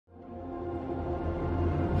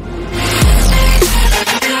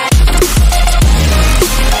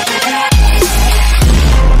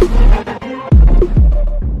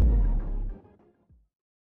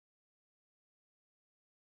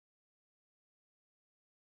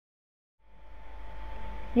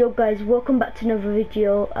Yo guys, welcome back to another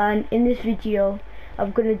video, and in this video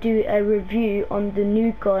I'm gonna do a review on the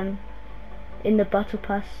new gun in the battle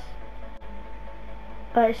pass.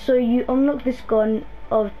 Alright, so you unlock this gun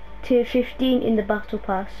of tier 15 in the battle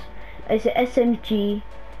pass. It's an SMG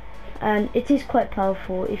and it is quite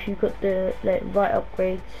powerful if you got the right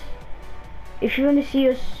upgrades. If you want to see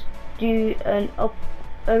us do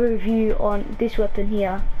a review on this weapon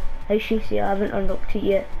here, as you can see I haven't unlocked it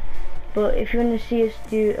yet. But if you want to see us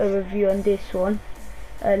do a review on this one,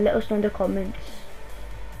 let us know in the comments.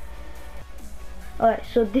 Alright,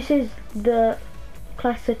 so this is the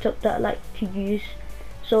class setup that I like to use.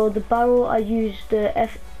 So the barrel, I use the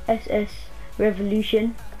FSS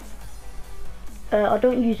Revolution. I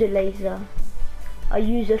don't use a laser. I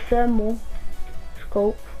use a thermal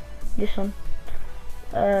scope, this one.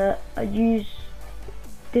 I use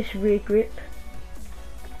this rear grip.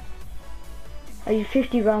 I use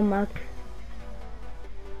 50 round mag,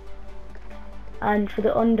 and for the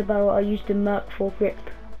underbarrel I use the Merc 4 grip.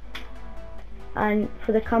 And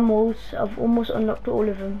for the camos, I've almost unlocked all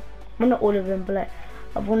of them. Well, not all of them, but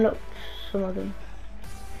I've unlocked some of them.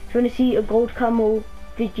 If you want to see a gold camo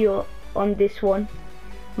video on this one,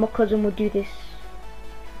 my cousin will do this.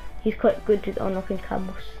 He's quite good with unlocking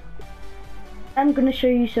camos. I'm gonna show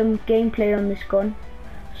you some gameplay on this gun.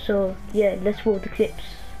 So yeah, let's roll the clips.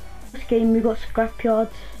 This game we got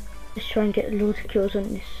scrapyards. Let's try and get loads of kills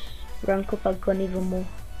on this. Rank up our gun even more.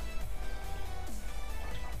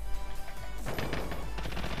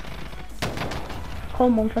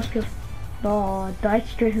 Come on, first kill. No, I died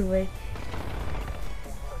straight away.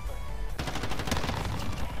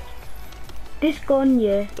 This gun,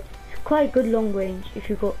 yeah, it's quite good long range if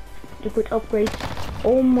you got the good upgrades.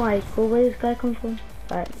 Oh my god, where does this guy come from?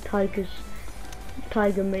 Right,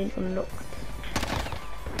 Tiger main unlocked.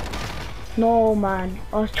 No man,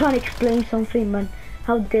 I was trying to explain something, man.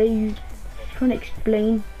 How dare you? Trying to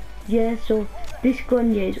explain. Yeah, so this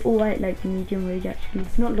gun, yeah, is alright, like medium range actually.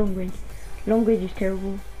 It's not long range. Long range is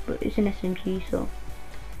terrible, but it's an SMG, so.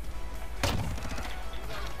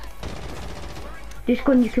 This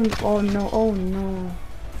gun you can, oh no.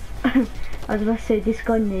 I was about to say, this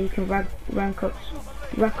gun, yeah, you can rack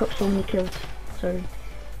up so many kills. Sorry.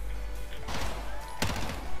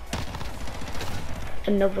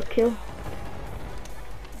 Another kill.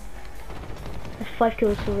 5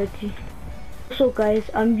 kills already. Also guys,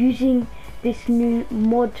 I'm using this new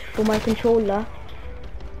mod for my controller.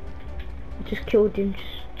 I just killed him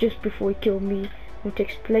just before he killed me. I want to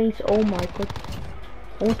explain, oh my god.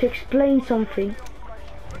 I want to explain something.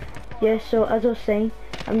 Yeah, so as I was saying,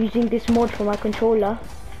 I'm using this mod for my controller.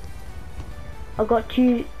 I got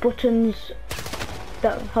 2 buttons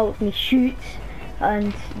that help me shoot,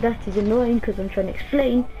 and that is annoying because I'm trying to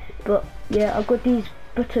explain. But yeah, I got these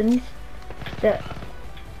buttons that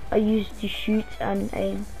I use to shoot and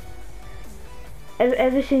aim.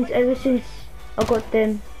 Ever since I got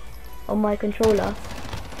them on my controller,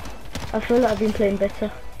 I feel like I've been playing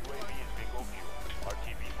better.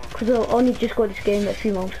 Because I only just got this game a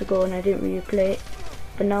few months ago and I didn't really play it,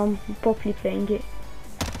 but now I'm properly playing it.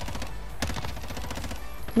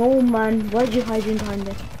 No man, why'd you hide in behind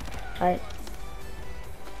there? Alright.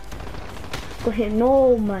 Got him,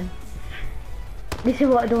 no man. This is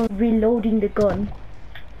what I don't, reloading the gun.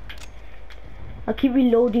 I keep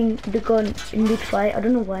reloading the gun in mid-fight. I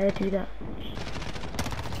don't know why I do that.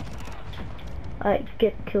 I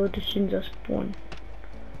get killed as soon as I spawn.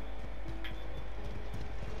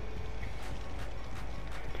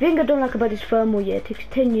 The thing I don't like about this thermal, yeah, it takes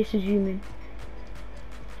 10 years to zoom in.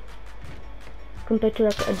 Compared to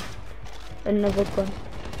like another gun.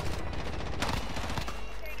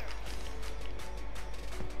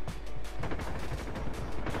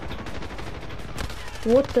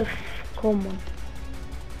 What the come on.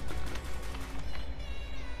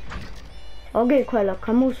 I'll get quite like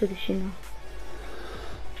I'm also this, you know.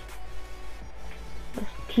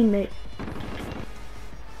 That's teammate.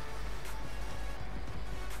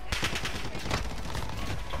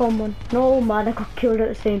 Come on. No man, I got killed at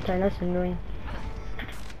the same time, that's annoying.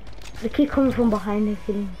 They keep coming from behind and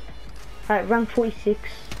killing me. Alright, rank 46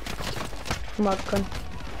 for my gun.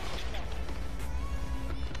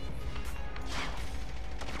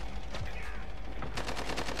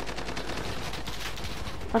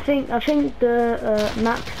 I think the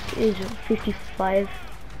max is 55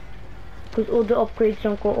 because all the upgrades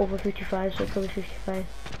don't go over 55, so probably 55.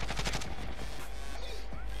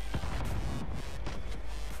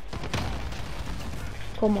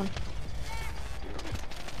 Come on.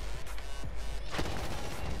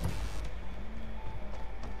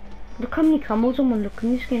 Look how many camos I'm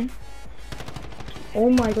unlocking this game. Oh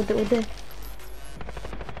my god, they're all dead.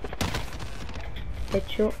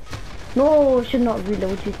 Headshot. No, I should not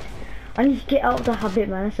reload it. I need to get out of the habit,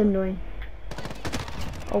 man. That's annoying.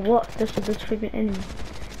 Or what? That's freaking enemy.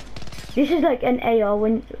 This is like an AR.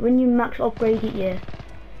 When you max upgrade it, yeah.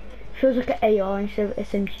 Feels like an AR instead of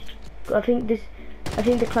SMG. I think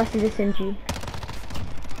the class is SMG.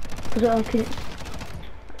 Cause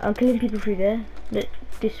I'm killing people through there.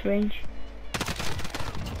 This range.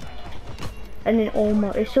 And then oh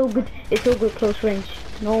my, it's so good close range.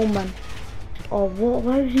 No man. Oh what?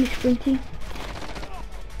 Why was he sprinting?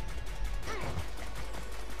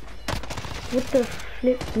 What the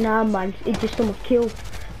flip? Nah man, it just almost killed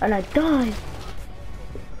and I died.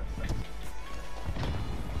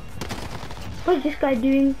 What is this guy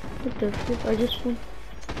doing? What the flip? I just spawned.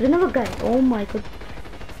 There's another guy. Oh my god.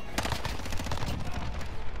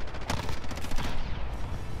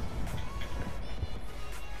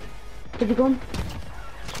 Is he gone?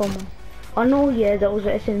 Come on. I know, yeah, that was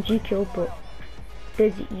an SMG kill, but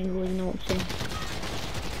there's you, you know what I'm saying.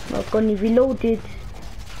 I've got he reloaded.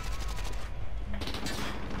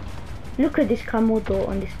 Look at this camo though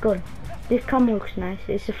on this gun. This camo looks nice.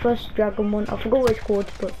 It's the first dragon one. I forgot what it's called,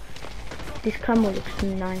 but this camo looks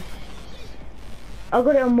nice. I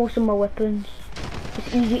got it on most of my weapons.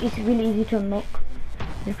 It's easy. It's really easy to unlock.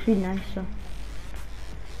 It looks really nice. So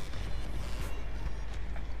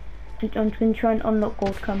I'm gonna try and unlock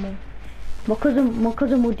gold camo. My cousin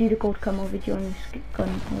will do the gold camo video on this gun.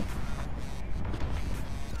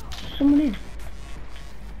 Someone in?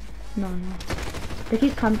 No. They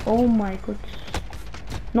keep coming. Oh my god.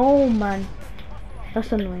 No man.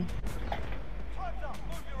 That's annoying.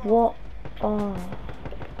 What? Oh.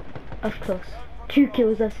 That's close. 2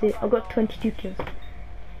 kills, that's it. I got 22 kills.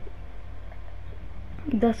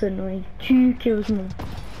 That's annoying. 2 kills more.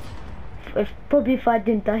 Probably if I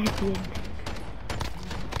didn't die at the end.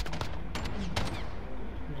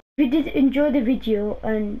 If you did enjoy the video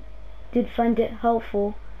and did find it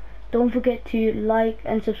helpful, don't forget to like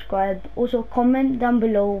and subscribe. Also comment down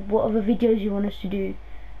below what other videos you want us to do.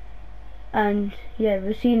 And yeah,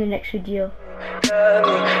 we'll see you in the next video.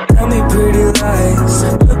 Tell me pretty lies,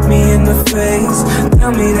 look me in the face,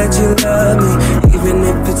 tell me that you love me, even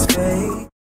if it's fake.